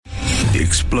The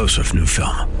explosive new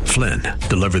film, Flynn,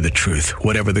 deliver the truth,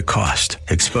 whatever the cost,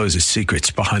 exposes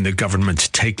secrets behind the government's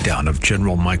takedown of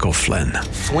General Michael Flynn.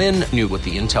 Flynn knew what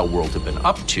the intel world had been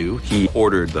up to. He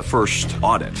ordered the first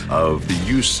audit of the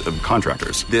use of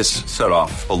contractors. This set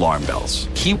off alarm bells.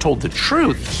 He told the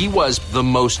truth. He was the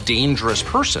most dangerous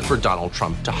person for Donald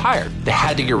Trump to hire. They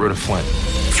had to get rid of Flynn.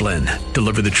 Flynn,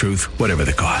 deliver the truth, whatever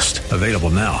the cost. Available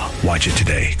now. Watch it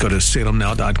today. Go to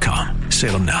salemnow.com.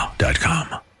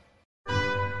 salemnow.com.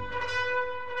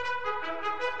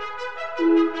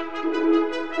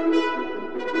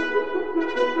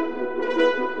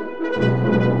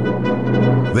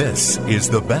 This is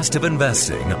the Best of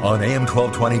Investing on AM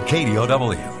 1220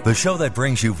 KDOW, the show that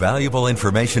brings you valuable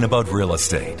information about real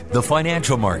estate, the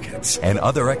financial markets, and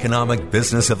other economic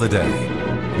business of the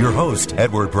day. Your host,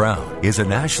 Edward Brown, is a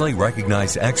nationally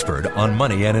recognized expert on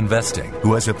money and investing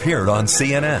who has appeared on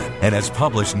CNN and has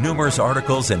published numerous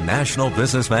articles in national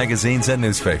business magazines and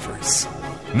newspapers.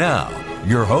 Now,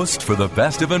 your host for the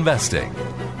Best of Investing,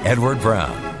 Edward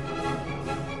Brown.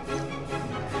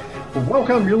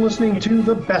 Welcome. You're listening to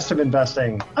The Best of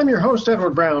Investing. I'm your host,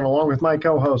 Edward Brown, along with my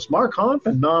co-hosts, Mark Honf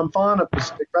and Nam Phan of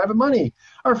Pacific Private Money.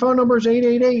 Our phone number is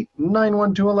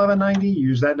 888-912-1190.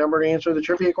 Use that number to answer the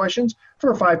trivia questions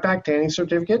for a 5-pack tanning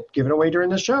certificate given away during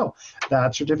the show.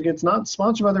 That certificate's not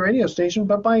sponsored by the radio station,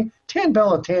 but by Tan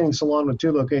Bella Tanning Salon with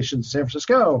 2 locations in San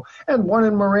Francisco and 1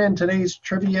 in Marin. Today's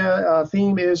trivia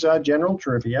theme is general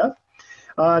trivia.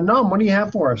 Nam, what do you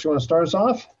have for us? You want to start us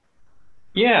off?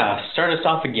 Yeah, start us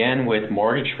off again with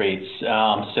mortgage rates.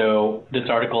 So this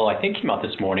article, I think, came out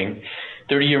this morning.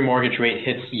 30-year mortgage rate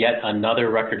hits yet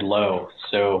another record low.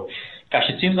 So, gosh,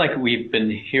 it seems like we've been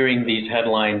hearing these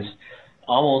headlines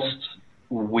almost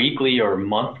weekly or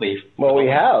monthly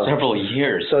for several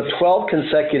years. So 12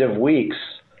 consecutive weeks,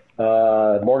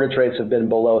 mortgage rates have been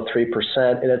below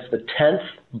 3%, and it's the 10th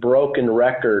broken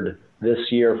record this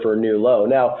year for a new low.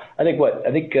 Now, I think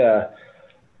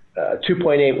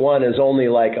 2.81 is only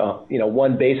like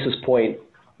 1 basis point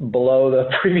below the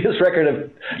previous record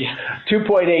of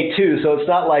 2.82. So it's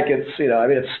not like it's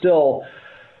it's still,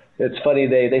 it's funny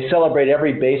they celebrate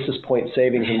every basis point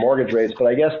savings in mortgage rates. But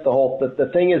I guess the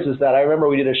thing is that I remember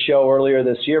we did a show earlier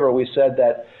this year where we said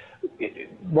that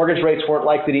mortgage rates weren't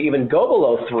likely to even go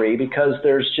below 3 because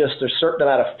there's a certain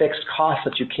amount of fixed costs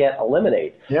that you can't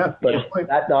eliminate. Yeah. But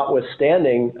that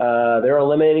notwithstanding, they're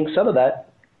eliminating some of that.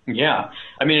 Yeah.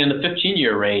 I mean, in the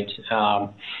 15-year rate,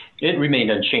 it remained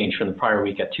unchanged from the prior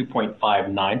week at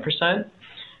 2.59%.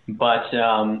 But,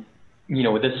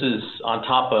 this is on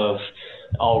top of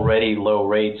already low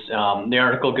rates. The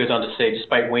article goes on to say,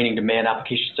 despite waning demand,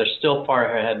 applications are still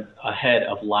far ahead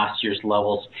of last year's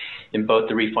levels in both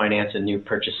the refinance and new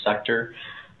purchase sector.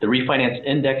 The refinance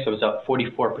index was up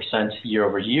 44% year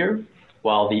over year,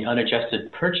 while the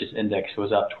unadjusted purchase index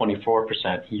was up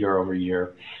 24% year over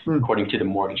year, according to the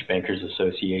Mortgage Bankers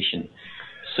Association.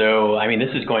 So, I mean, this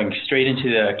is going straight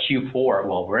into the Q4.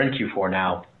 Well, we're in Q4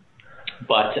 now,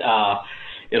 but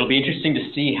it'll be interesting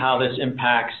to see how this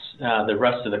impacts the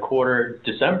rest of the quarter.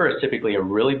 December is typically a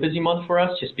really busy month for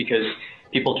us just because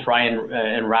people try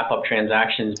and wrap up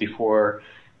transactions before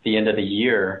the end of the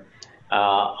year.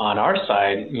 On our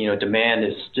side, demand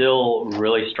is still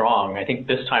really strong. I think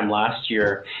this time last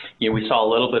year, we saw a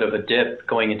little bit of a dip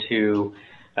going into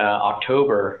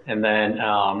October, and then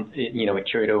it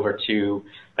carried over to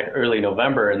like early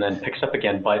November, and then picks up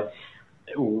again. But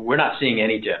we're not seeing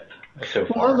any dip so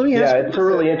far. Well, it's a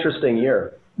really interesting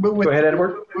year. But Go ahead,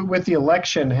 Edward. With the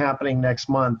election happening next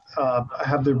month,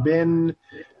 have there been?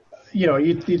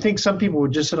 You think some people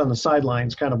would just sit on the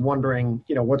sidelines kind of wondering,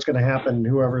 what's going to happen,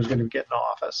 whoever is going to get in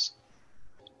office.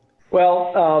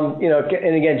 Well,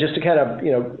 and again, just to kind of,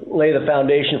 lay the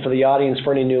foundation for the audience,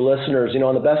 for any new listeners,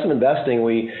 on the Best of Investing,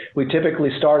 we typically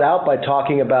start out by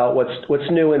talking about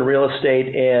what's new in real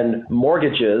estate and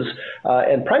mortgages,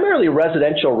 and primarily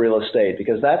residential real estate,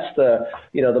 because that's the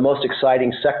most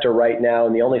exciting sector right now,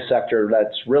 and the only sector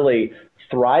that's really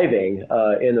thriving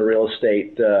in the real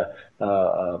estate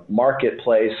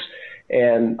marketplace.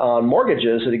 And on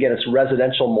mortgages, and again, it's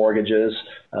residential mortgages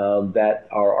that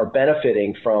are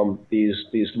benefiting from these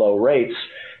low rates.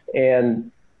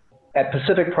 And at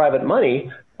Pacific Private Money,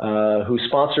 who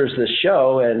sponsors this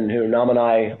show and who Nam and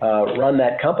I run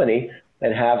that company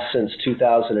and have since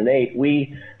 2008,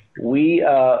 we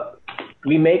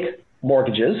make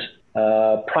mortgages,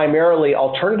 primarily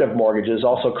alternative mortgages,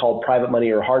 also called private money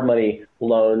or hard money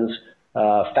loans,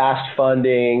 fast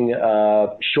funding,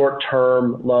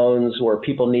 short-term loans where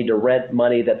people need to rent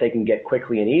money that they can get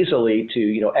quickly and easily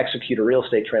to, execute a real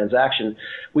estate transaction.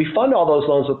 We fund all those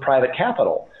loans with private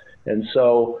capital. And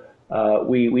so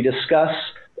we discuss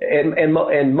and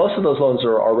most of those loans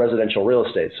are residential real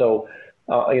estate. So,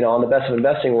 on the Best of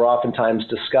Investing, we're oftentimes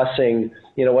discussing,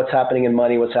 what's happening in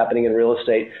money, what's happening in real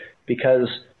estate, because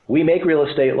we make real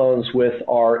estate loans with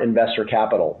our investor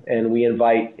capital, and we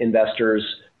invite investors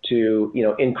to,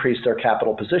 increase their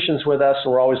capital positions with us.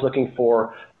 And we're always looking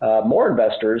for more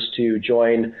investors to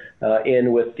join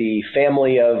in with the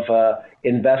family of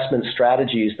investment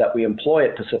strategies that we employ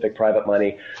at Pacific Private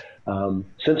Money.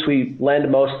 Since we lend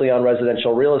mostly on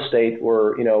residential real estate,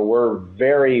 we're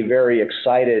very, very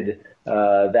excited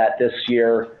that this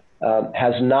year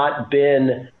has not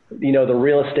been, the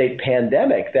real estate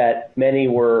pandemic that many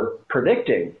were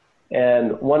predicting.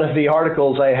 And one of the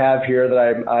articles I have here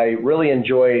that I really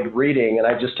enjoyed reading, and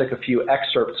I just took a few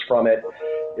excerpts from it,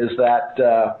 is that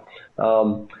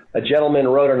a gentleman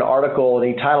wrote an article and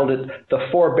he titled it, "The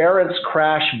Forbearance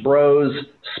Crash Bros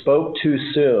Spoke Too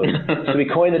Soon." So he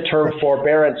coined the term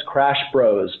forbearance crash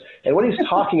bros. And what he's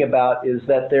talking about is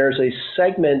that there's a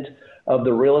segment of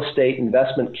the real estate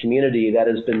investment community that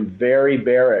has been very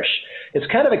bearish. It's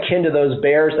kind of akin to those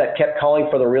bears that kept calling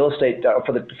for the real estate,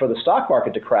 for the stock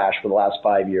market to crash for the last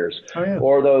 5 years. Oh, yeah.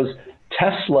 Or those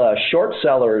Tesla short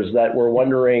sellers that were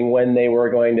wondering when they were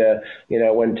going to,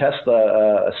 when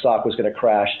Tesla stock was going to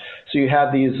crash. So you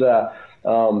have these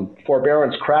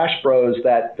forbearance crash bros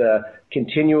that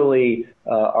continually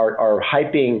are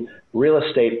hyping real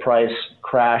estate price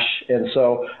crash. And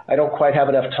so I don't quite have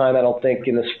enough time, I don't think,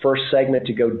 in this first segment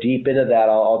to go deep into that.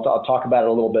 I'll talk about it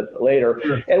a little bit later.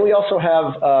 Sure. And we also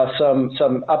have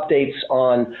some updates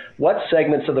on what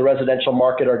segments of the residential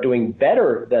market are doing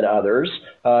better than others.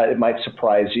 It might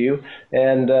surprise you.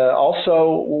 And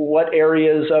also what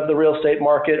areas of the real estate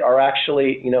market are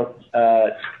actually,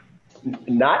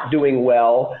 not doing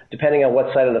well, depending on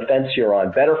what side of the fence you're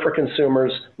on. Better for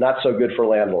consumers, not so good for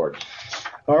landlords.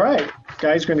 All right,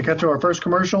 guys, going to cut to our first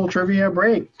commercial trivia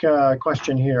break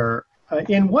question here.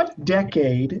 In what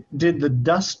decade did the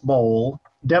Dust Bowl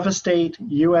devastate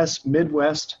U.S.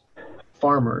 Midwest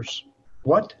farmers?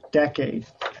 What decade?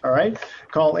 All right,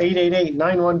 call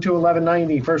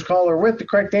 888-912-1190. First caller with the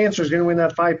correct answer is going to win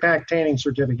that 5-pack tanning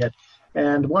certificate.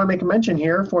 And want to make a mention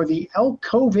here for the Elk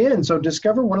Cove Inn. So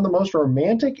discover one of the most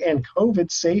romantic and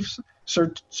COVID-safe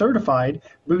certified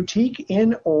boutique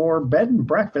inn or bed and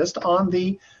breakfast on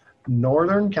the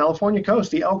Northern California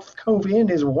coast. The Elk Cove Inn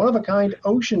is one-of-a-kind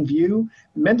ocean view,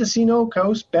 Mendocino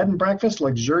coast bed and breakfast,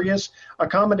 luxurious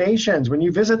accommodations. When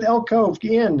you visit the Elk Cove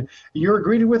Inn, you're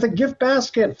greeted with a gift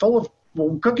basket full of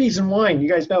cookies and wine. You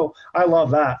guys know I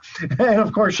love that. And,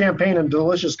 of course, champagne and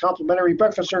delicious complimentary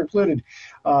breakfast are included.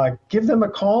 Give them a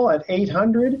call at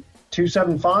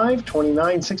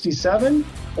 800-275-2967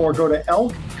 or go to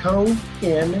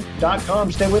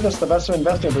elkcoveinn.com. Stay with us. The Best of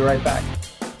Investing will be right back.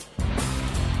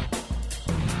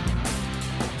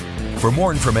 For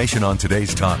more information on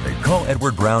today's topic, call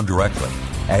Edward Brown directly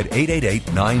at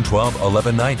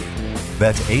 888-912-1190.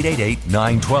 That's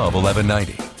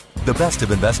 888-912-1190. The Best of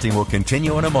Investing will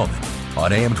continue in a moment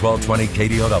on AM 1220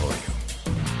 KDOW.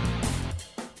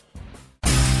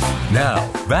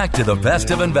 Now, back to the Best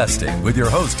of Investing with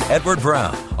your host, Edward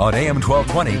Brown, on AM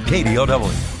 1220 KDOW.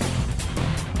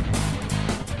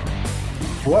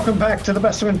 Welcome back to the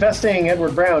Best of Investing.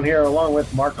 Edward Brown here, along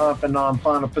with Mark Humph and Nam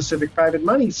Phan of Pacific Private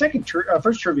Money.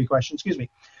 First trivia question,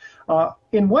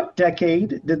 in what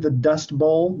decade did the Dust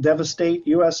Bowl devastate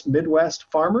U.S. Midwest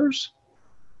farmers?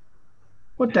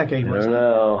 What decade was it? I don't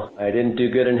know. I didn't do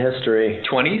good in history.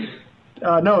 20s?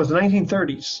 No, it was the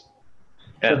 1930s.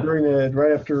 Yeah. So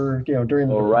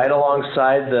during right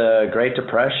alongside the Great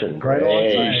Depression. Right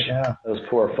alongside, yeah. Those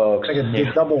poor folks. Like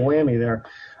a double whammy there.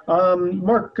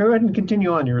 Mark, go ahead and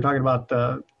continue on. You were talking about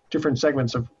different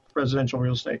segments of residential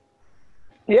real estate.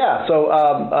 Yeah, so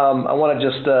I want to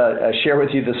just share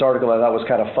with you this article I thought was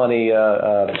kind of funny,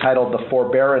 titled "The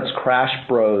Forbearance Crash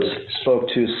Bros Spoke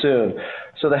Too Soon."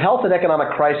 So the health and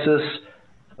economic crisis,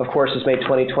 of course, has made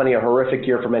 2020 a horrific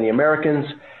year for many Americans.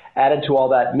 Added to all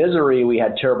that misery, we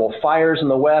had terrible fires in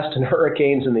the West and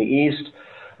hurricanes in the East.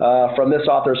 From this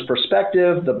author's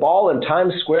perspective, the ball in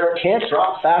Times Square can't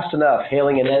drop fast enough,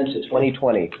 hailing an end to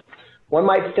 2020. One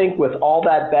might think with all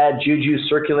that bad juju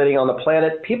circulating on the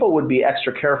planet, people would be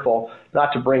extra careful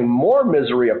not to bring more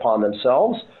misery upon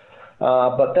themselves.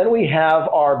 But then we have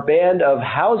our band of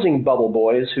housing bubble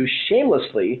boys who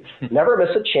shamelessly never miss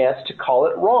a chance to call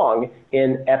it wrong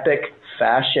in epic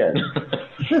fashion.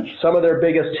 Some of their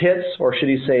biggest hits, or should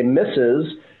you say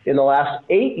misses, in the last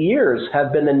 8 years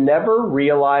have been the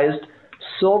never-realized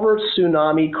silver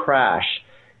tsunami crash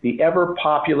the ever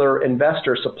popular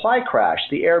investor supply crash,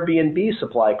 the Airbnb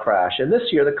supply crash. And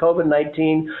this year, the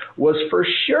COVID-19 was for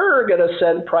sure going to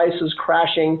send prices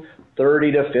crashing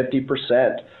 30 to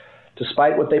 50%.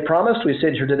 Despite what they promised, we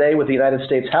sit here today with the United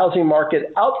States housing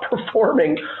market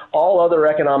outperforming all other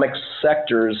economic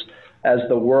sectors in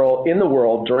the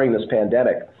world during this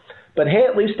pandemic. But hey,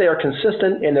 at least they are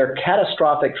consistent in their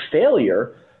catastrophic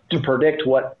failure to predict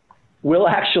what will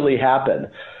actually happen.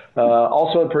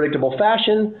 Also in predictable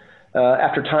fashion,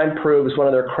 after time proves one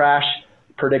of their crash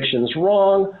predictions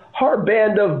wrong, our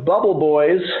band of bubble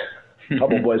boys,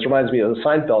 Bubble Boys reminds me of the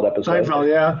Seinfeld episode. Seinfeld,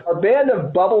 yeah. Our band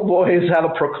of bubble boys have a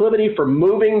proclivity for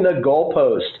moving the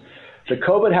goalpost. The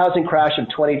COVID housing crash of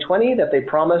 2020 that they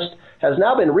promised has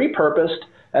now been repurposed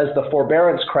as the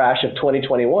forbearance crash of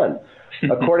 2021.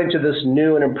 According to this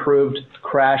new and improved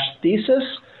crash thesis,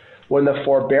 when the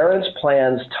forbearance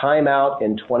plans time out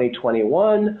in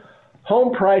 2021,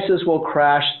 home prices will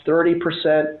crash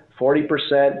 30%,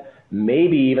 40%,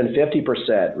 maybe even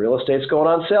 50%. Real estate's going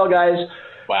on sale, guys.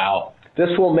 Wow.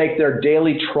 This will make their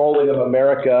daily trolling of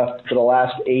America for the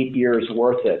last 8 years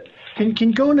worth it. Can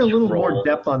you go into a little more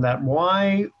depth on that?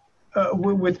 Why,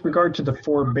 with regard to the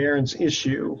forbearance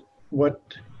issue, what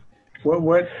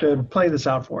play this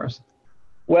out for us?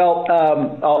 Well,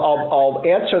 I'll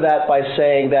answer that by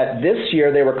saying that this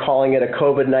year they were calling it a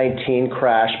COVID-19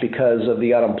 crash because of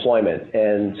the unemployment.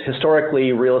 And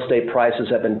historically, real estate prices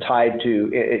have been tied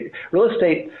to real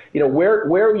estate.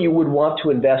 Where you would want to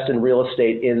invest in real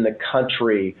estate in the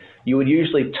country, you would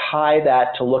usually tie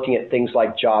that to looking at things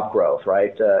like job growth,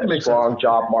 right? A strong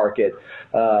job market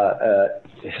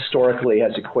historically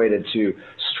has equated to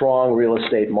strong real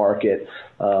estate market.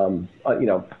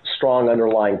 Strong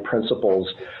underlying principles,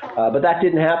 but that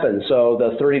didn't happen. So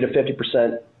the 30 to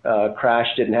 50% crash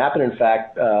didn't happen. In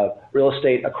fact, real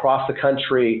estate across the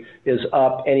country is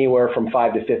up anywhere from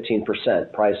 5 to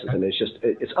 15% prices. I mean,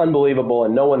 it's unbelievable,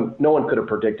 and no one could have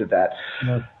predicted that.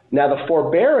 No. Now, the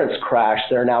forbearance crash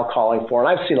they're now calling for, and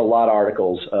I've seen a lot of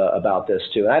articles about this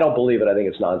too, and I don't believe it. I think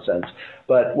it's nonsense.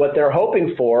 But what they're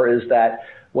hoping for is that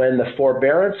when the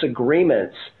forbearance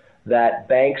agreements that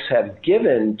banks have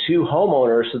given to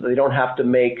homeowners so that they don't have to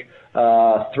make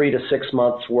 3 to 6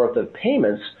 months worth of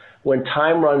payments, when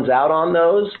time runs out on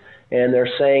those, and they're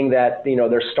saying that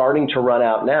they're starting to run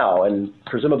out now, and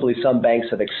presumably some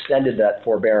banks have extended that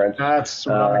forbearance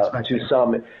to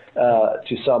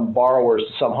some borrowers,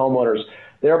 to some homeowners.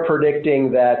 They're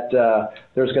predicting that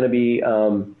there's going to be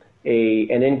an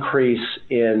increase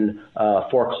in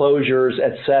foreclosures,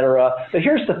 et cetera. But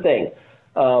here's the thing.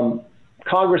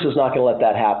 Congress is not going to let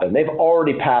that happen. They've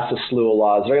already passed a slew of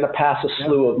laws. They're going to pass a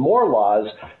slew of more laws.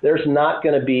 There's not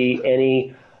going to be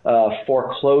any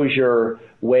foreclosure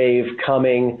wave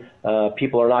coming.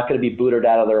 People are not going to be booted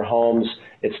out of their homes.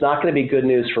 It's not going to be good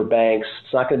news for banks.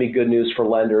 It's not going to be good news for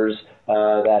lenders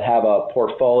that have a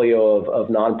portfolio of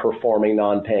non-performing,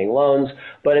 non-paying loans.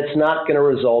 But it's not going to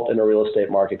result in a real estate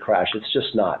market crash. It's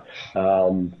just not.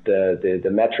 The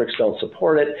metrics don't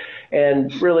support it.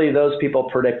 And really, those people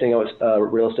predicting a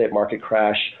real estate market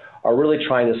crash are really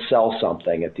trying to sell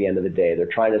something at the end of the day. They're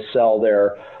trying to sell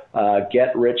their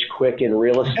get-rich-quick in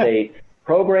real estate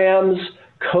programs,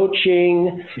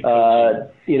 coaching,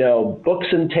 books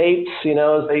and tapes,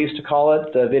 as they used to call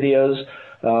it, the videos.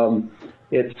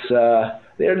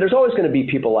 There's always going to be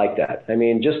people like that. I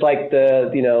mean, just like the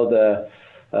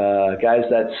guys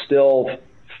that still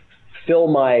fill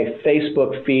my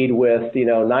Facebook feed with,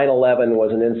 9/11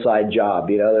 was an inside job.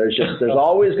 There's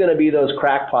always going to be those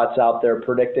crackpots out there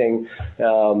predicting,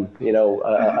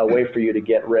 a way for you to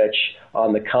get rich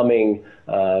on the coming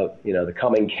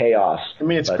chaos. I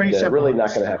mean, it's pretty simple. Really not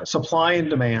going to happen. Supply and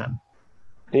demand.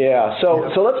 Yeah.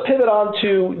 So let's pivot on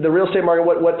to the real estate market.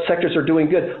 What sectors are doing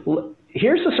good?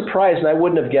 Here's the surprise, and I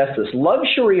wouldn't have guessed this.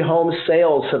 Luxury home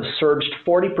sales have surged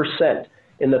 40%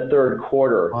 in the third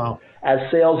quarter. Wow. As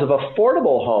sales of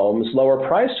affordable homes,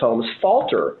 lower-priced homes,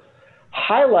 falter,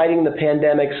 highlighting the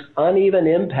pandemic's uneven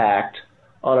impact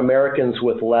on Americans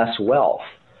with less wealth.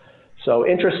 So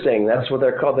interesting. That's what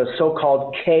they're called, the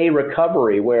so-called K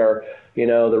recovery, where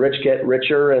the rich get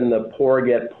richer and the poor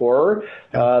get poorer.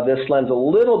 This lends a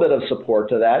little bit of support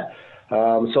to that.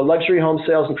 So luxury home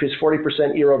sales increased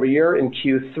 40% year over year in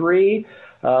Q3.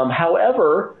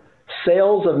 However,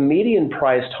 sales of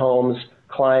median-priced homes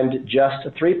climbed just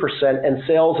 3%, and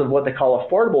sales of what they call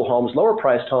affordable homes,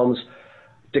 lower-priced homes,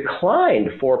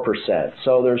 declined 4%.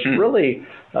 So there's really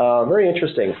very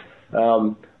interesting.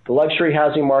 The luxury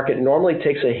housing market normally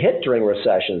takes a hit during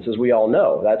recessions, as we all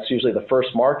know. That's usually the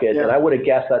first market, and I would have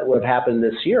guessed that would have happened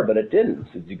this year, but it didn't.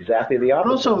 It's exactly the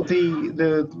opposite. Also,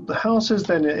 the houses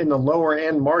then in the lower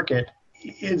end market,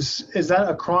 is that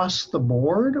across the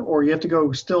board, or you have to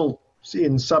go still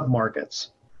in sub-markets?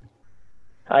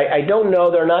 I don't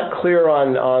know. They're not clear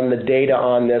on the data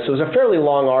on this. It was a fairly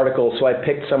long article, so I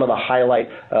picked some of the highlight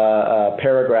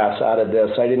paragraphs out of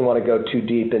this. I didn't want to go too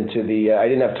deep into I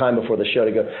didn't have time before the show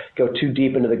to go too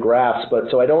deep into the graphs.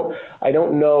 But so I don't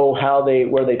know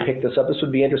where they picked this up. This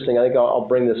would be interesting. I think I'll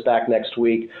bring this back next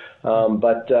week.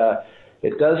 But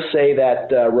it does say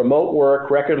that remote work,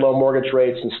 record low mortgage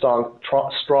rates, and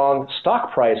strong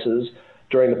stock prices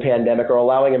during the pandemic are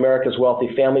allowing America's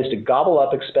wealthy families to gobble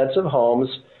up expensive homes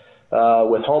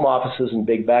with home offices and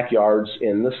big backyards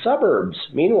in the suburbs.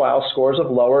 Meanwhile, scores of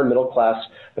lower and middle class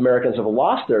Americans have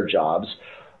lost their jobs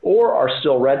or are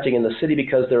still renting in the city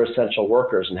because they're essential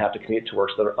workers and have to commute to work,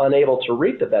 so they're unable to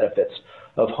reap the benefits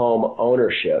of home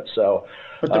ownership. So,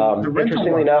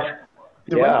 interestingly enough,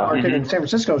 the rental market in San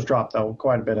Francisco's dropped, though,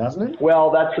 quite a bit, hasn't it?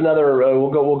 Well, that's another. We'll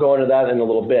go into that in a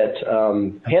little bit.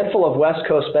 Handful of West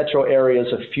Coast metro areas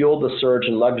have fueled the surge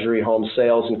in luxury home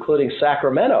sales, including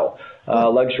Sacramento.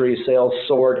 Luxury sales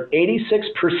soared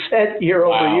 86% year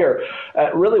over year.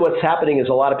 Really, what's happening is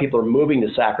a lot of people are moving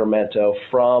to Sacramento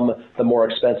from the more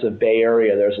expensive Bay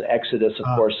Area. There's an exodus, of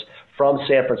course, from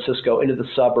San Francisco into the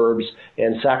suburbs,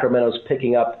 and Sacramento's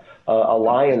picking up a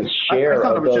lion's share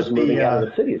of those moving out of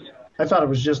the cities. I thought it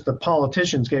was just the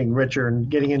politicians getting richer and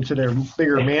getting into their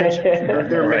bigger mansions,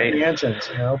 their mansions,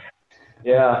 you know.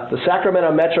 Yeah, the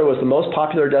Sacramento Metro was the most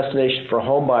popular destination for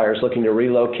home buyers looking to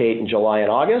relocate in July and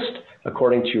August,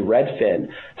 according to Redfin.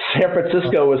 San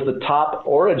Francisco was the top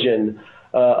origin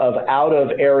of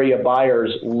out-of-area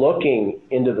buyers looking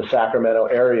into the Sacramento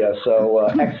area. So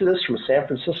exodus from San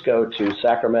Francisco to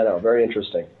Sacramento. Very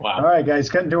interesting. Wow. All right, guys,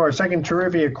 getting to our second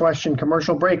trivia question,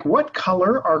 commercial break. What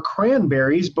color are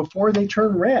cranberries before they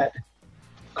turn red?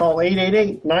 Call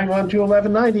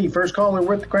 888-912-1190. First caller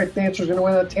with the correct answer is going to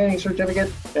win a tanning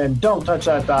certificate. And don't touch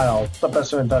that dial. The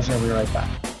Best of Investing. We'll be right back.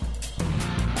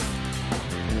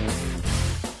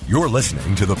 You're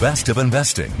listening to The Best of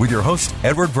Investing with your host,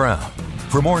 Edward Brown.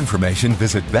 For more information,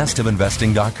 visit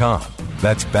bestofinvesting.com.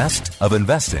 That's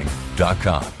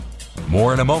bestofinvesting.com.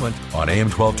 More in a moment on AM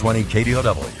 1220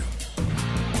 KDOW.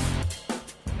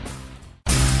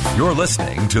 You're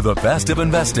listening to The Best of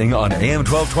Investing on AM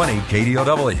 1220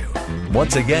 KDOW.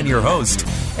 Once again, your host,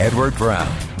 Edward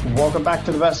Brown. Welcome back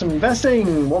to The Best of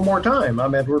Investing. One more time,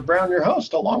 I'm Edward Brown, your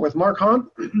host, along with Mark Hahn,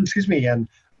 and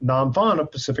Nam Phan of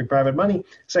Pacific Private Money.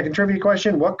 Second trivia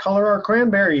question, what color are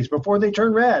cranberries before they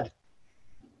turn red?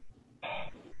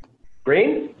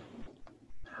 Green?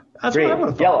 That's green. What I would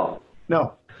have thought. Yellow.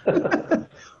 No.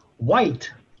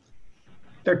 White.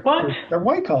 They're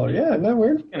white color. Yeah, isn't that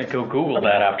weird? I'm going to go Google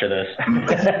that after this.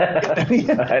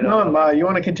 Nom, you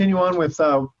want to continue on with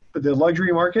the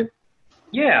luxury market?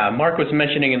 Yeah, Mark was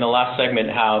mentioning in the last segment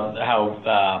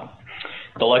how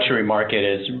the luxury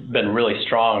market has been really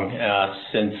strong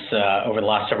since over the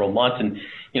last several months. And,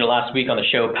 last week on the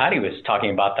show, Patty was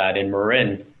talking about that in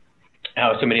Marin,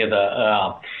 how so many of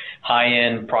the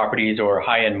high-end properties or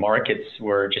high-end markets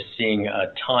were just seeing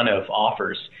a ton of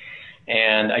offers.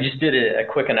 And I just did a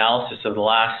quick analysis of the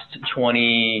last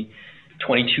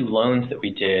 22 loans that we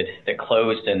did that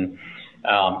closed, and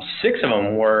 6 of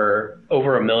them were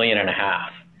over $1.5 million.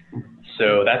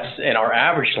 So and our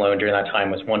average loan during that time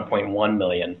was $1.1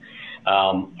 million.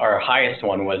 Our highest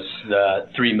one was the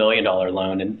 $3 million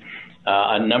loan, and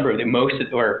a number of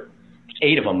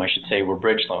 8 of them, I should say, were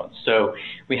bridge loans. So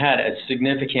we had a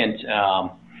significant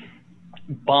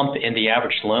bump in the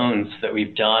average loans that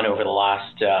we've done over the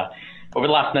last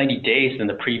 90 days than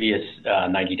the previous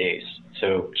 90 days.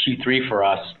 So Q3 for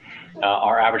us,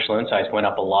 our average loan size went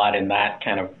up a lot, and that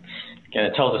kind of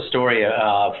tells a story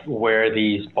of where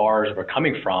these borrowers were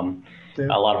coming from. Yeah.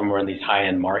 A lot of them were in these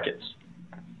high-end markets.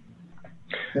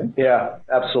 Yeah,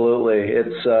 absolutely.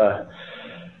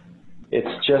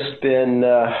 It's just been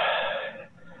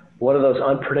one of those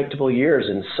unpredictable years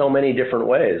in so many different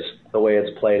ways, the way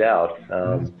it's played out.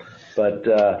 But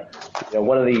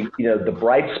one of the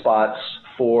bright spots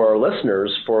for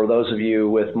listeners, for those of you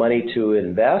with money to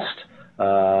invest,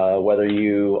 whether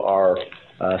you are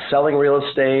selling real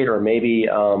estate or maybe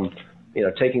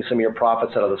taking some of your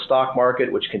profits out of the stock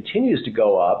market, which continues to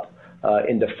go up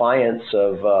in defiance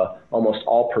of almost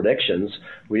all predictions.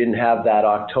 We didn't have that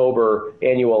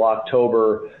annual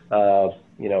October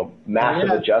massive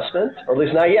adjustment, or at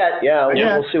least not yet. Yeah,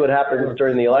 we'll see what happens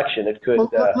during the election. It could.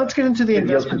 Let's get into the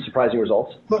investment. Some surprising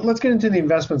results. Let's get into the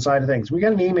investment side of things. We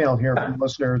got an email here from a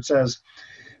listener. It says,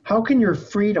 "How can your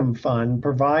Freedom Fund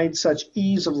provide such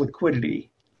ease of liquidity?"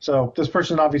 So this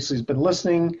person obviously has been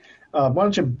listening. Why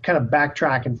don't you kind of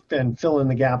backtrack and fill in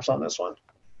the gaps on this one?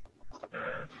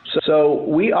 So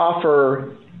we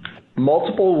offer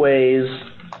multiple ways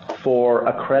for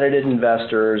accredited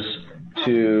investors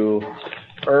to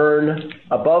earn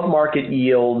above market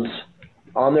yields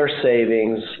on their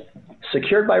savings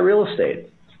secured by real estate.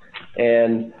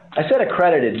 And I said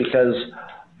accredited because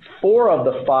 4 of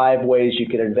the 5 ways you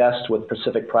can invest with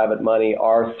Pacific Private Money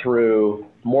are through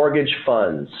mortgage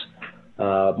funds,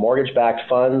 mortgage-backed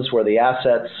funds where the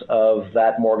assets of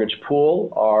that mortgage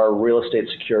pool are real estate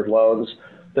secured loans.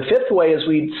 The 5th way is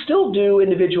we still do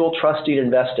individual trust deed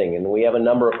investing, and we have a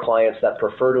number of clients that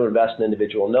prefer to invest in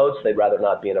individual notes. They'd rather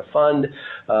not be in a fund.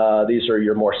 These are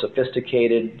your more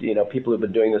sophisticated, people who've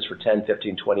been doing this for 10,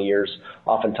 15, 20 years,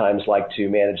 oftentimes like to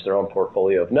manage their own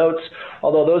portfolio of notes,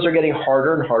 although those are getting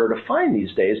harder and harder to find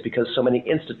these days because so many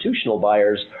institutional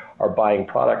buyers are buying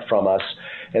product from us.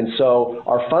 And so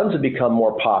our funds have become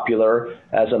more popular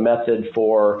as a method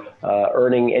for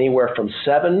earning anywhere from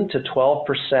 7 to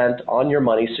 12% on your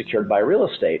money secured by real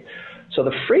estate. So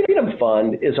the Freedom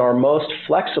Fund is our most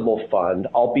flexible fund,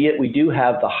 albeit we do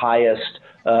have the highest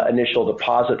initial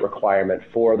deposit requirement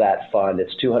for that fund.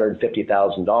 It's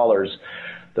 $250,000.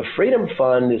 The Freedom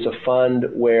Fund is a fund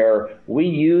where we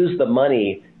use the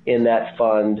money in that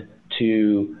fund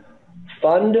to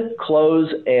fund and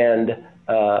close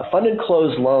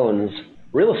loans,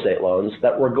 real estate loans,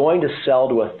 that we're going to sell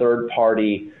to a third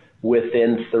party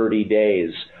within 30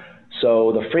 days.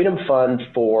 So the Freedom Fund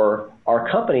for our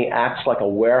company acts like a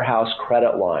warehouse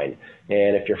credit line.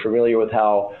 And if you're familiar with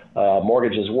how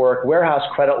mortgages work, warehouse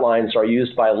credit lines are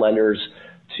used by lenders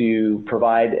to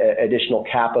provide additional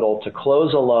capital to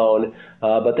close a loan,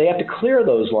 but they have to clear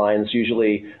those lines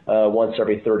usually once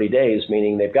every 30 days,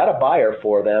 meaning they've got a buyer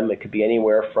for them. It could be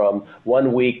anywhere from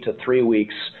 1 week to 3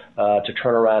 weeks to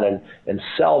turn around and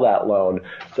sell that loan.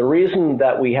 The reason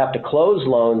that we have to close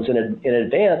loans in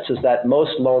advance is that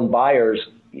most loan buyers,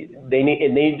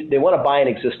 they want to buy an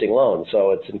existing loan.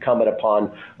 So it's incumbent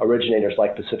upon originators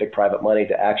like Pacific Private Money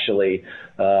to actually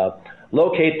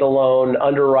locate the loan,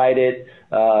 underwrite it,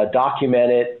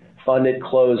 document it, fund it,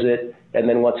 close it, and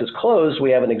then once it's closed,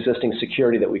 we have an existing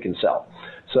security that we can sell.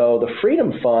 So the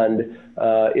Freedom Fund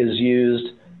is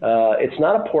used, it's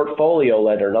not a portfolio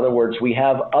lender. In other words, we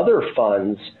have other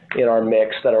funds in our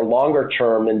mix that are longer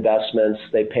term investments.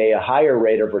 They pay a higher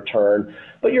rate of return,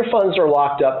 but your funds are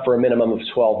locked up for a minimum of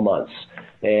 12 months.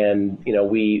 And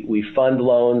we fund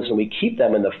loans and we keep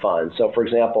them in the fund. So for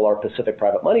example, our Pacific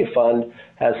Private Money Fund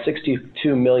has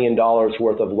 $62 million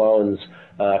worth of loans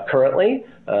currently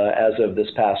as of this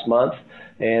past month,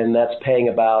 and that's paying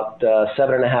about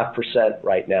 7.5%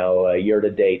 right now year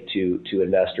to date to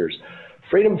investors.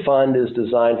 Freedom Fund is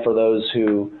designed for those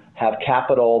who have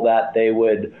capital that they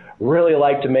would really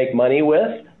like to make money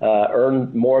with,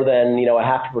 earn more than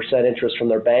 0.5% interest from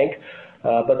their bank,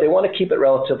 but they want to keep it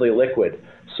relatively liquid.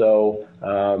 So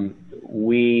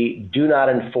we do not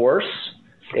enforce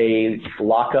a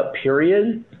lockup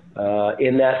period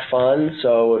in that fund.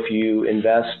 So if you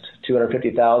invest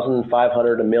 $250,000,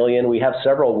 $500,000, $1 million, we have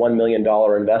several $1 million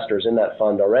investors in that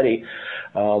fund already.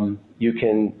 You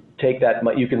can take that,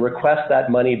 you can request that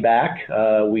money back.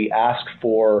 We ask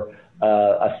for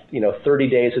 30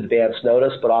 days advance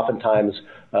notice, but oftentimes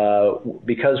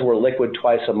because we're liquid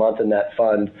twice a month in that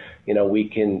fund, we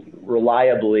can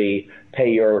reliably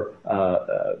pay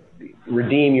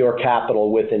redeem your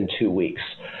capital within 2 weeks.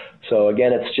 So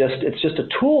again, it's just a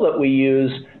tool that we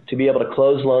use to be able to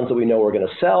close loans that we know we're going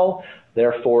to sell.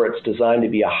 Therefore, it's designed to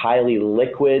be a highly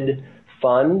liquid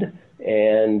fund,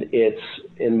 and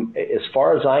as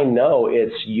far as I know,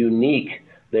 it's unique.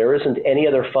 There isn't any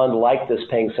other fund like this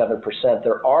paying 7%.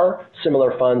 There are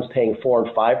similar funds paying 4%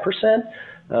 and 5%,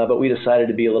 but we decided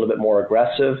to be a little bit more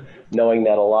aggressive, knowing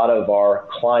that a lot of our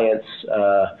clients,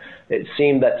 it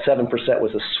seemed that 7%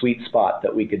 was a sweet spot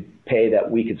that we could pay, that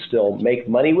we could still make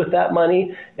money with that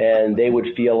money, and they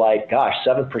would feel like, gosh,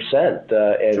 7%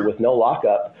 and Sure. with no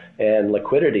lockup and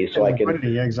liquidity, so I could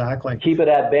exactly. keep it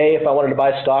at bay if I wanted to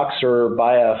buy stocks or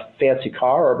buy a fancy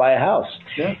car or buy a house.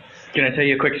 Yeah. Can I tell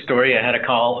you a quick story? I had a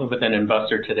call with an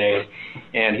investor today,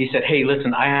 and he said, hey,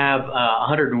 listen, I have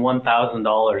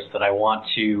 $101,000 that I want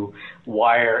to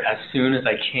wire as soon as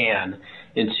I can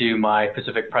into my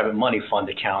Pacific Private Money Fund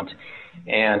account.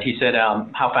 And he said,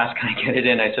 how fast can I get it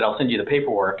in? I said, I'll send you the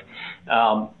paperwork.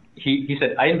 He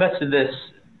said, I invested this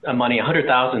money,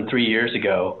 $100,000 3 years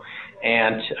ago,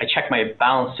 and I checked my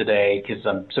balance today because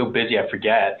I'm so busy I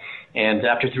forget. And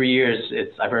after 3 years,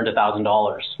 I've earned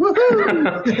 $1,000.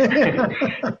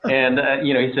 And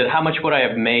he said, how much would I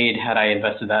have made had I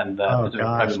invested that in the Pacific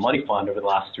Private Money Fund over the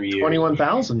last 3 years?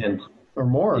 21,000. And or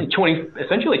more.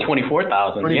 Essentially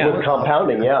 24,000. Yeah,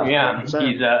 compounding. Yeah, yeah. He's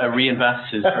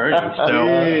reinvests his earnings. So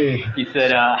he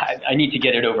said, "I need to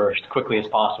get it over as quickly as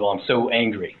possible. I'm so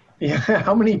angry." Yeah.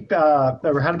 How do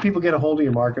people get a hold of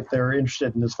you, Mark, if they're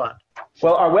interested in this fund?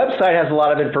 Well, our website has a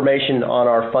lot of information on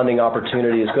our funding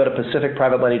opportunities. Go to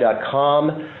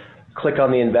pacificprivatemoney.com. Click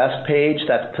on the invest page.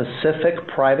 That's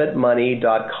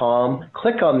pacificprivatemoney.com.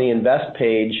 Click on the invest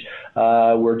page.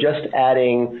 We're just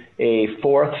adding a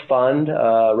fourth fund,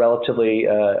 relatively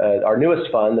our newest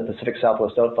fund, the Pacific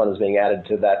Southwest Note Fund, is being added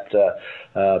to that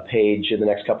page in the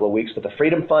next couple of weeks. But the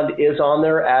Freedom Fund is on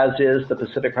there, as is the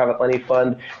Pacific Private Money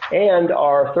Fund and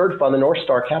our third fund, the North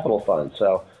Star Capital Fund.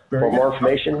 So for more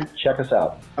information, check us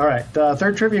out. All right.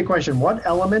 Third trivia question. What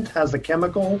element has the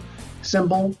chemical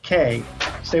symbol K?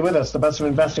 Stay with us. The Best of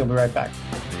Investing will be right back.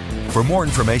 For more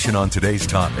information on today's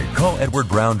topic, call Edward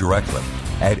Brown directly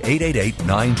at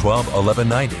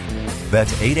 888-912-1190.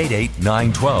 That's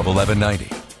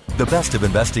 888-912-1190. The Best of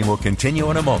Investing will continue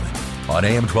in a moment on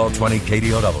AM 1220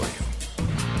 KDOW.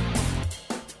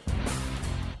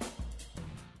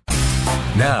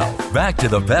 Now, back to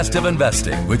the Best of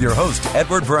Investing with your host,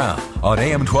 Edward Brown, on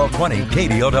AM 1220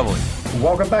 KDOW.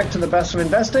 Welcome back to the Best of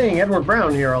Investing. Edward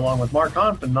Brown here, along with Mark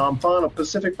Hunt and Nam Phan of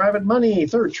Pacific Private Money.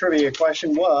 Third trivia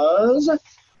question was,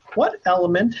 what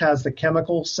element has the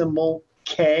chemical symbol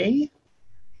K?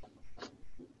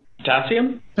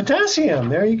 Potassium? Potassium.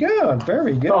 There you go.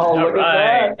 Very good. Oh, look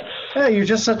at that. Yeah, you're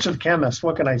just such a chemist.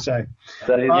 What can I say?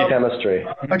 Studied chemistry.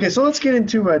 Okay, so let's get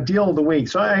into a deal of the week.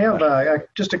 So I have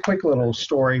just a quick little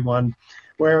story one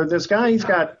where this guy, he's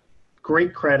got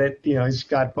great credit. He's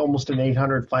got almost an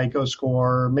 800 FICO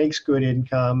score, makes good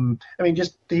income. I mean,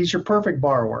 he's your perfect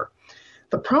borrower.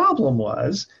 The problem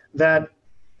was that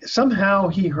somehow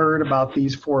he heard about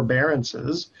these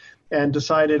forbearances and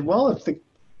decided, well, if the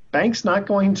bank's not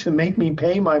going to make me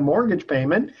pay my mortgage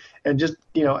payment, and just,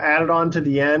 add it on to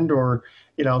the end, or,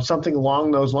 something along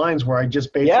those lines where I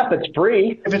just basically... Yeah, if it's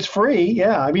free. If it's free,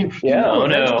 yeah. I mean,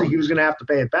 eventually he was going to have to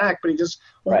pay it back, but he just,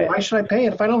 why should I pay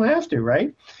it if I don't have to,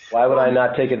 right? Why would I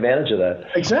not take advantage of that?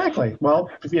 Exactly. Well,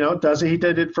 he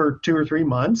did it for 2 or 3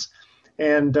 months,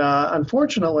 and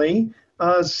unfortunately,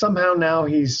 somehow now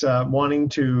he's wanting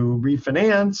to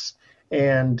refinance,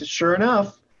 and sure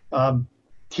enough,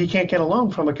 he can't get a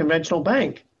loan from a conventional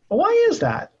bank. Well, why is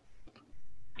that?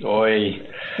 Oy.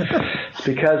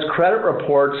 Because credit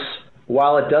reports,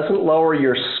 while it doesn't lower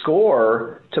your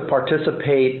score to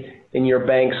participate in your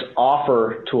bank's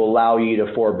offer to allow you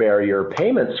to forbear your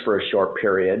payments for a short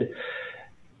period,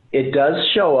 it does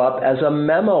show up as a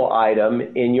memo item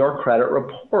in your credit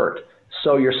report.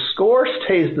 So your score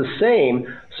stays the same,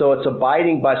 so it's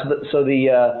abiding by,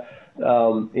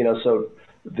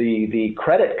 the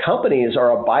credit companies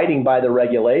are abiding by the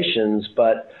regulations,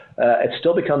 but it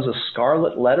still becomes a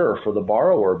scarlet letter for the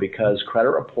borrower, because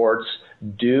credit reports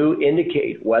do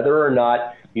indicate whether or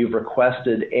not you've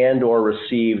requested and or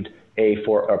received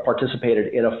or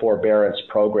participated in a forbearance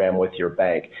program with your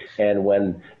bank. And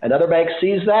when another bank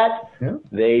sees that,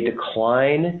 they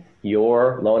decline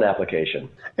your loan application.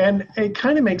 And it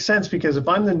kind of makes sense, because if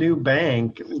I'm the new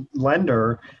bank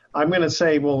lender, I'm going to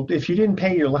say, well, if you didn't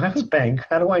pay your last bank,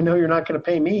 how do I know you're not going to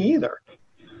pay me either?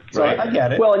 So right. I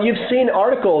get it. Well, and you've seen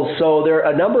articles. So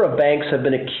a number of banks have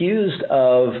been accused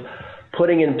of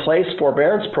putting in place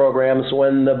forbearance programs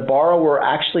when the borrower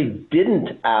actually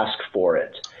didn't ask for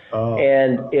it. Oh.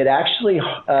 And it actually,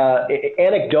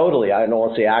 anecdotally, I don't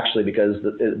want to say actually,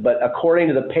 but according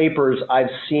to the papers I've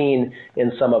seen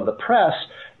in some of the press,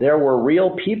 there were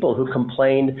real people who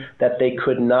complained that they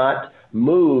could not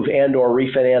move and or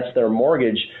refinance their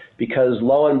mortgage because,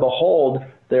 lo and behold,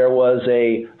 there was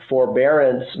a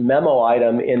forbearance memo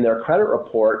item in their credit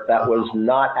report that was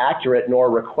not accurate nor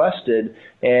requested,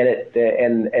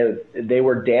 and they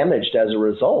were damaged as a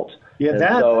result. Yeah,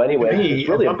 it's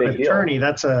really a big deal. Attorney,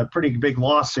 that's a pretty big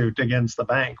lawsuit against the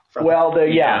bank.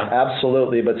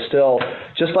 Absolutely. But still,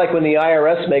 just like when the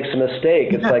IRS makes a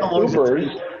mistake, it's like Ubers.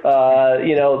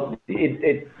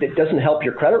 It doesn't help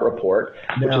your credit report,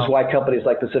 which is why companies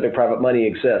like Pacific Private Money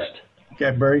exist.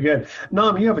 Okay, very good.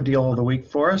 Nam, you have a deal of the week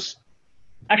for us?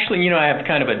 Actually, I have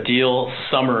kind of a deal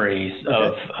summaries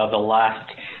of the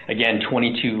last,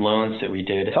 22 loans that we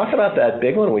did. Talk about that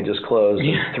big one we just closed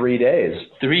in 3 days.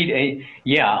 3 days,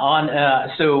 yeah.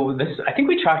 So this, I think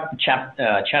we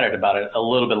chatted about it a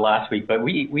little bit last week, but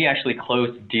we actually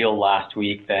closed a deal last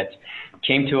week that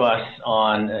came to us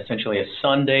on essentially a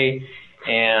Sunday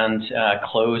and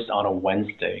closed on a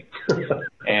Wednesday.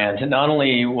 And not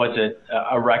only was it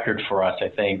a record for us, I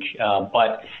think,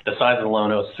 but the size of the loan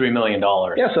was $3 million.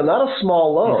 Yeah, so not a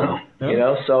small loan, you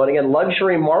know. So, and again,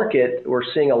 luxury market, we're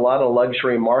seeing a lot of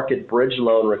luxury market bridge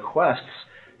loan requests.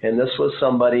 And this was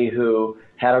somebody who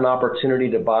had an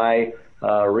opportunity to buy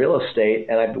real estate.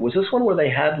 And was this one where they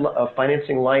had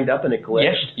financing lined up and it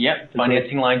glitched? Yes, yep,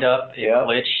 financing lined up, it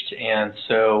glitched. And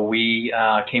so we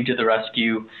came to the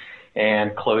rescue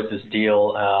and closed this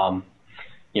deal.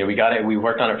 We got it. We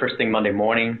worked on it first thing Monday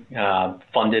morning,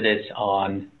 funded it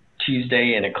on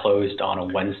Tuesday, and it closed on a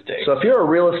Wednesday. So if you're a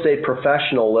real estate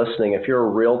professional listening, if you're a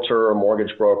realtor or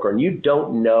mortgage broker, and you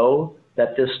don't know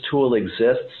that this tool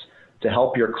exists to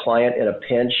help your client in a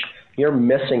pinch, you're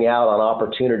missing out on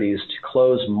opportunities to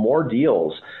close more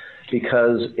deals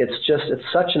because it's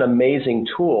such an amazing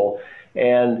tool.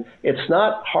 And it's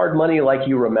not hard money like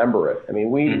you remember it. I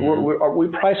mean, we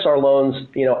price our loans,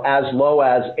 as low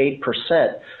as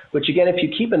 8%. Which again, if you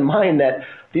keep in mind that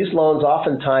these loans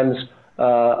oftentimes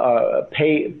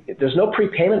there's no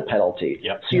prepayment penalty.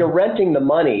 Yep. So you're renting the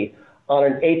money on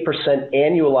an 8%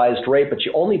 annualized rate, but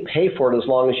you only pay for it as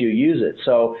long as you use it.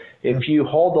 So if you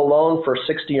hold the loan for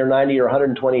 60 or 90 or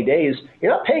 120 days,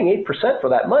 you're not paying 8% for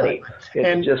that money.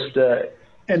 It's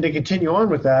And to continue on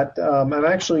with that, I'm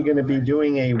actually going to be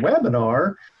doing a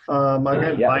webinar. I'm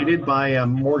invited by a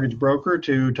mortgage broker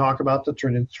to talk about the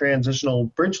transitional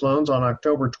bridge loans on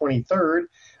October 23rd,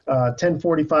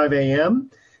 10:45 a.m.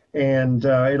 And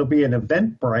it'll be an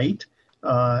Eventbrite.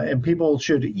 And people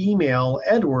should email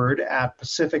Edward at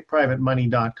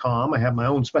pacificprivatemoney.com. I have my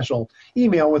own special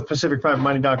email with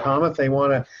pacificprivatemoney.com if they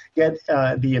want to get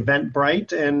the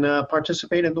Eventbrite and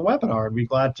participate in the webinar. I'd be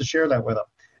glad to share that with them.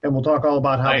 And we'll talk all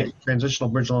about how the transitional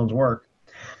bridge loans work.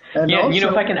 And also,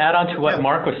 if I can add on to what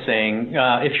Mark was saying,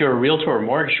 if you're a realtor or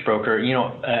mortgage broker,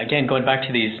 again, going back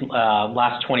to these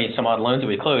last 20 some odd loans that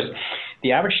we closed,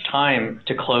 the average time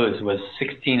to close was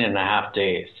 16 and a half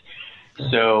days.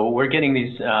 So we're getting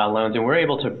these loans and we're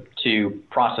able to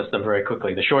process them very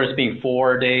quickly. The shortest being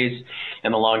 4 days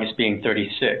and the longest being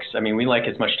 36. I mean, we like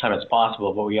as much time as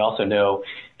possible, but we also know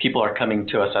people are coming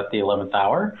to us at the 11th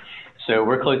hour. So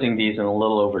we're closing these in a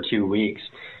little over 2 weeks.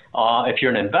 If you're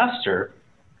an investor,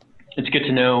 it's good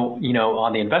to know,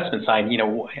 on the investment side,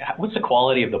 what's the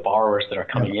quality of the borrowers that are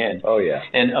coming in? Oh, yeah.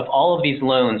 And of all of these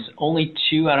loans, only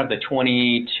 2 out of the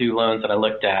 22 loans that I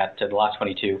looked at, the last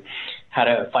 22, had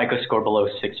a FICO score below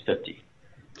 650.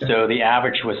 Okay. So the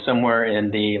average was somewhere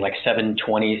in the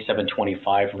 720,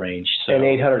 725 range. So, and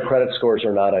 800 credit scores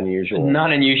are not unusual.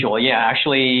 Not unusual, yeah.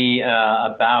 Actually,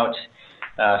 about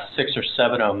 6 or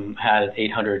 7 of them had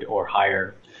 800 or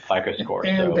higher FICO scores.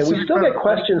 And we still get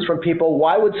questions from people,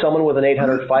 why would someone with an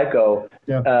 800 FICO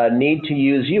need to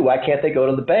use you? Why can't they go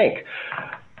to the bank?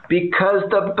 Because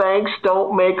the banks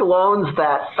don't make loans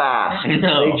that fast.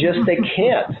 No. They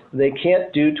can't. They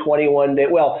can't do 21-day.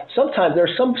 Well, sometimes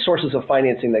there's some sources of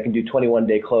financing that can do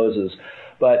 21-day closes,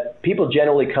 but people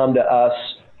generally come to us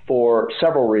for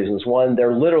several reasons. One,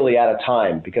 they're literally out of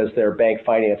time because their bank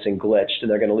financing glitched and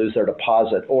they're going to lose their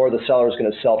deposit, or the seller is going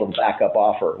to sell them backup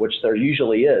offer, which there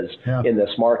usually is in this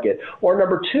market. Or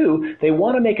number 2, they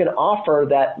want to make an offer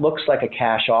that looks like a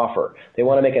cash offer. They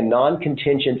want to make a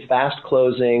non-contingent, fast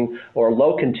closing or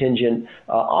low contingent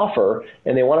offer,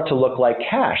 and they want it to look like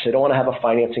cash. They don't want to have a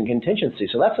financing contingency.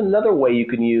 So that's another way you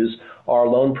can use our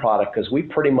loan product, because we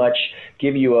pretty much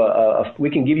give you we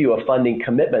can give you a funding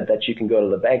commitment that you can go to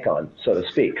the bank on, so to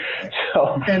speak.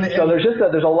 So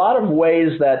there's a lot of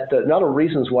ways that a lot of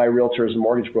reasons why realtors and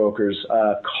mortgage brokers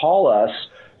call us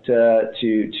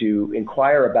to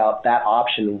inquire about that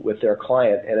option with their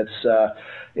client, and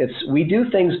we do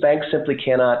things banks simply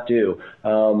cannot do.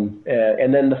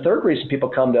 And then the third reason people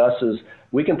come to us is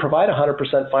we can provide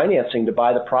 100% financing to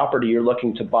buy the property you're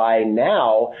looking to buy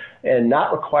now and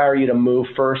not require you to move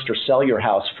first or sell your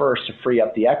house first to free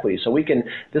up the equity. So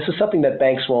this is something that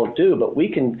banks won't do, but we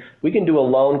can do a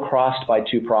loan crossed by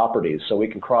 2 properties. So we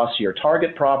can cross your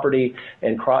target property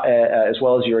and as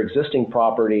well as your existing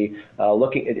property,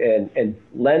 and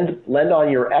lend on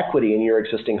your equity in your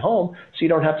existing home, so you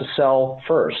don't have to sell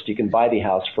first. You can buy the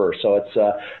house first. So it's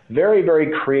a very,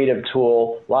 very creative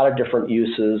tool, a lot of different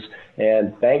uses.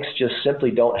 And banks just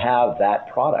simply don't have that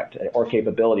product or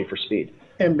capability for speed.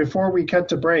 And before we cut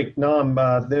to break, Nam,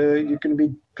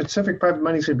 Pacific Private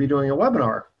Money is going to be doing a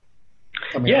webinar.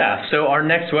 So our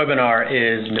next webinar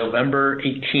is November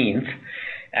 18th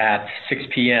at 6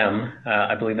 p.m.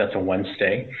 I believe that's a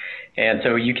Wednesday. And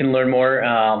so you can learn more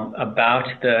about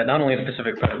not only the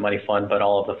Pacific Private Money Fund, but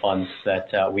all of the funds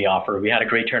that we offer. We had a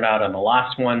great turnout on the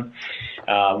last one.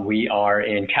 We are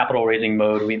in capital raising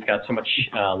mode. We've got so much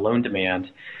loan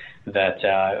demand that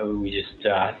we just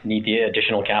need the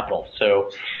additional capital. So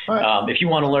if you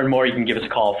want to learn more, you can give us a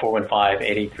call,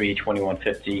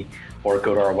 415-883-2150, or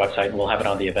go to our website, and we'll have it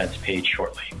on the events page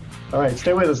shortly. All right,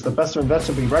 stay with us. The Best of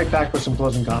Investing will be right back with some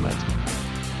closing comments.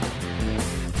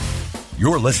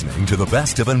 You're listening to The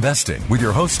Best of Investing with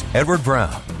your host, Edward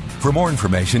Brown. For more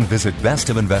information, visit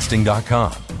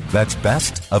bestofinvesting.com. That's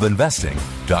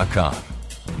bestofinvesting.com.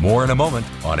 More in a moment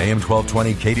on AM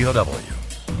 1220 KDOW.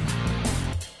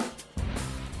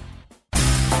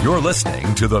 You're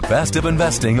listening to The Best of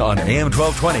Investing on AM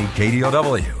 1220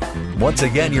 KDOW. Once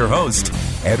again, your host,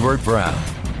 Edward Brown.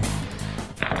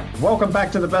 Welcome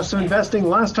back to The Best of Investing.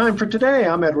 Last time for today,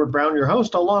 I'm Edward Brown, your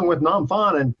host, along with Nam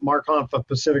Phan and Mark Hanf of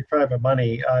Pacific Private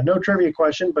Money. No trivia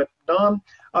question, but Nam,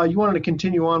 you wanted to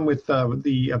continue on with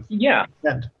the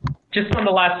event. Just on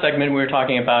the last segment, we were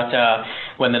talking about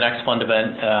when the next fund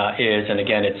event is, and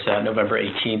again, it's November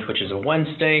 18th, which is a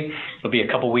Wednesday. It'll be a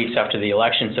couple weeks after the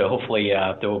election, so hopefully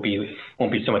there won't be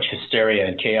so much hysteria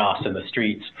and chaos in the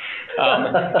streets.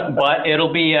 But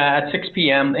it'll be at 6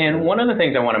 p.m. And one of the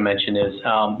things I want to mention is,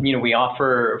 we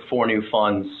offer 4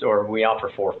 funds.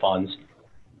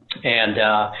 And,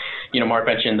 Mark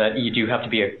mentioned that you do have to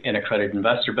be an accredited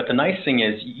investor, but the nice thing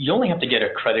is you only have to get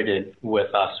accredited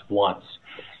with us once.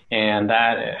 And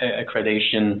that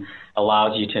accreditation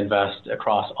allows you to invest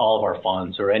across all of our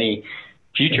funds or any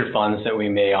future funds that we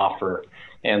may offer.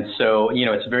 And so,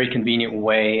 it's a very convenient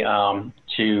way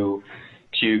to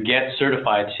get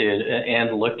certified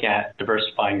and look at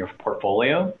diversifying your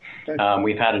portfolio.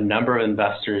 We've had a number of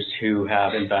investors who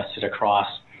have invested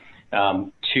across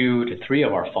 2 to 3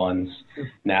 of our funds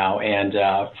now, and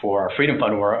for our Freedom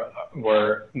Fund,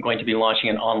 we're going to be launching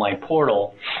an online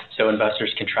portal so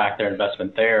investors can track their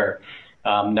investment there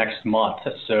next month.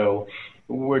 So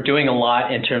we're doing a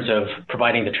lot in terms of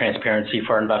providing the transparency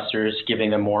for our investors, giving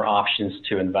them more options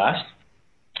to invest.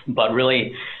 But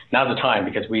really, now's the time,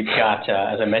 because we've got,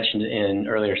 as I mentioned in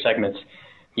earlier segments,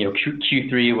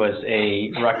 Q3 was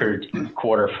a record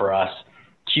quarter for us.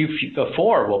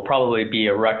 Q4 will probably be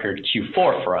a record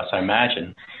Q4 for us, I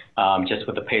imagine, just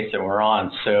with the pace that we're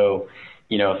on. So,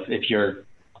 if you're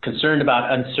concerned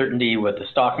about uncertainty with the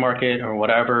stock market or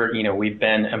whatever, we've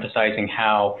been emphasizing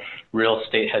how real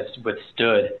estate has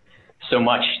withstood so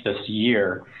much this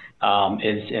year,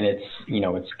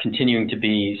 it's continuing to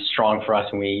be strong for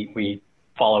us, and we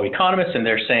follow economists, and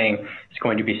they're saying it's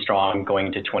going to be strong going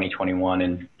into 2021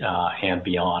 and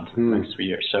beyond the next 3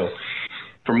 years. So,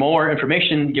 for more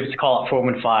information, give us a call at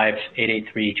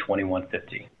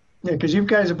 415-883-2150. Yeah, because you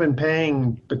guys have been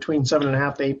paying between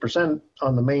 7.5% to 8%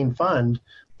 on the main fund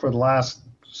for the last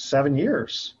 7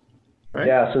 years, right?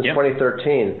 Yeah, since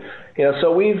 2013.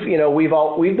 So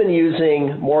we've been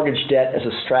using mortgage debt as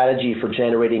a strategy for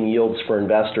generating yields for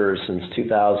investors since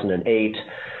 2008.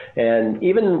 And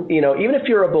even if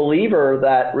you're a believer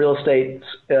that real estate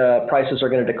prices are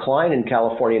going to decline in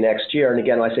California next year, and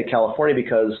again, I say California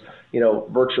because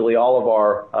virtually all of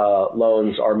our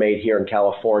loans are made here in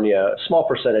California, a small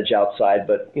percentage outside,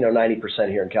 but 90%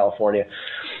 here in California.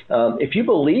 If you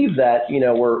believe that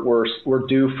we're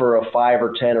due for a 5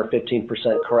 or 10 or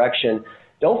 15% correction,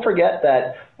 don't forget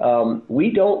that we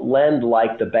don't lend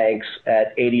like the banks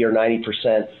at 80 or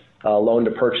 90% loan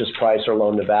to purchase price or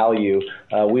loan to value.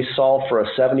 We solve for a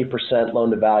 70%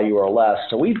 loan to value or less.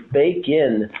 So we bake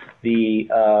in the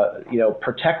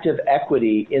protective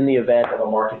equity in the event of a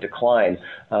market decline,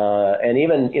 and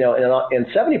even and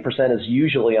 70% is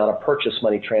usually on a purchase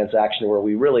money transaction where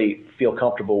we really feel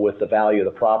comfortable with the value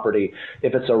of the property.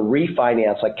 If it's a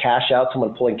refinance, like cash out,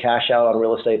 someone pulling cash out on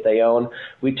real estate they own,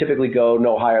 we typically go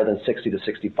no higher than 60 to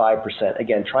 65%.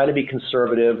 Again, trying to be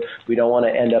conservative. We don't want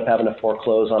to end up having to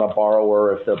foreclose on a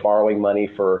borrower if they're borrowing money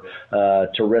for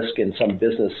to risk in some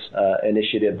business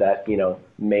initiative that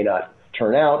may not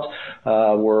turn out.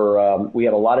 We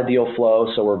have a lot of deal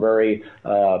flow, so we're very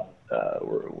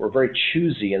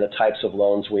choosy in the types of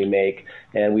loans we make,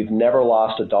 and we've never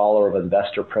lost a dollar of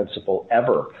investor principal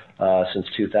ever since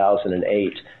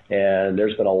 2008. And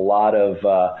there's been a lot of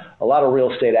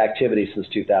real estate activity since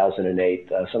 2008.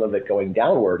 Some of it going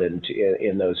downward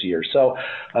in those years. So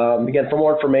again, for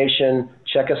more information,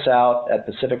 check us out at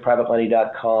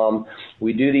pacificprivatemoney.com.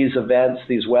 We do these events,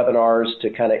 these webinars, to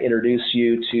kind of introduce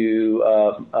you to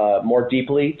more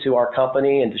deeply to our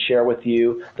company and to share with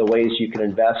you the ways you can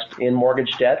invest in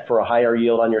mortgage debt for a higher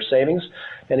yield on your savings.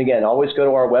 And again, always go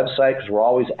to our website because we're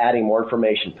always adding more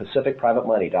information,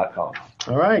 pacificprivatemoney.com.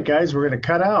 All right, guys, we're going to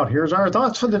cut out. Here's our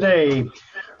thoughts for the day.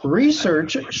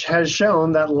 Research has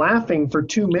shown that laughing for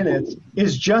 2 minutes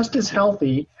is just as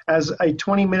healthy as a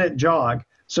 20-minute jog.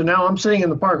 So now I'm sitting in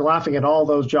the park laughing at all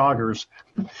those joggers.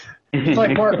 It's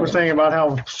like Mark was saying about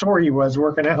how sore he was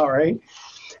working out, right?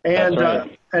 And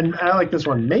right. And I like this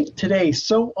one. Make today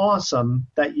so awesome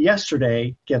that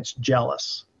yesterday gets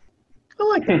jealous. I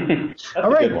like that.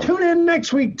 All right, tune in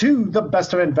next week to The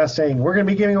Best of Investing. We're going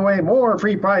to be giving away more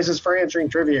free prizes for answering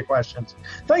trivia questions.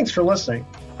 Thanks for listening.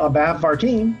 On behalf of our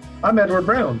team, I'm Edward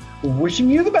Brown, wishing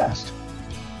you the best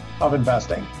of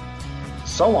investing.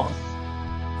 So long.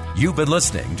 You've been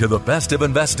listening to The Best of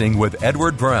Investing with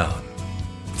Edward Brown.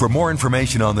 For more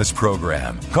information on this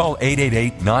program, call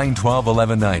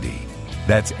 888-912-1190.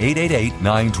 That's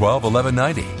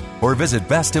 888-912-1190. Or visit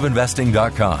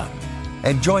bestofinvesting.com.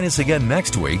 And join us again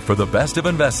next week for The Best of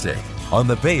Investing on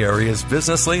the Bay Area's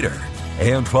business leader,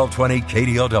 AM 1220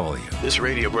 KDOW. This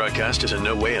radio broadcast is in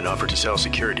no way an offer to sell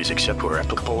securities except where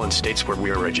applicable in states where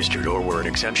we are registered or where an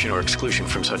exemption or exclusion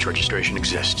from such registration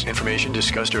exists. Information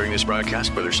discussed during this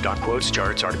broadcast, whether stock quotes,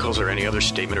 charts, articles, or any other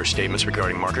statement or statements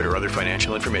regarding market or other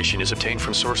financial information is obtained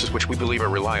from sources which we believe are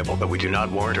reliable, but we do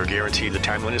not warrant or guarantee the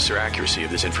timeliness or accuracy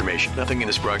of this information. Nothing in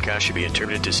this broadcast should be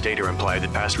interpreted to state or imply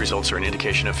that past results are an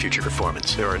indication of future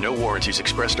performance. There are no warranties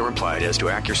expressed or implied as to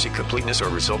accuracy, completeness, or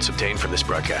results obtained from this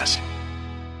broadcast.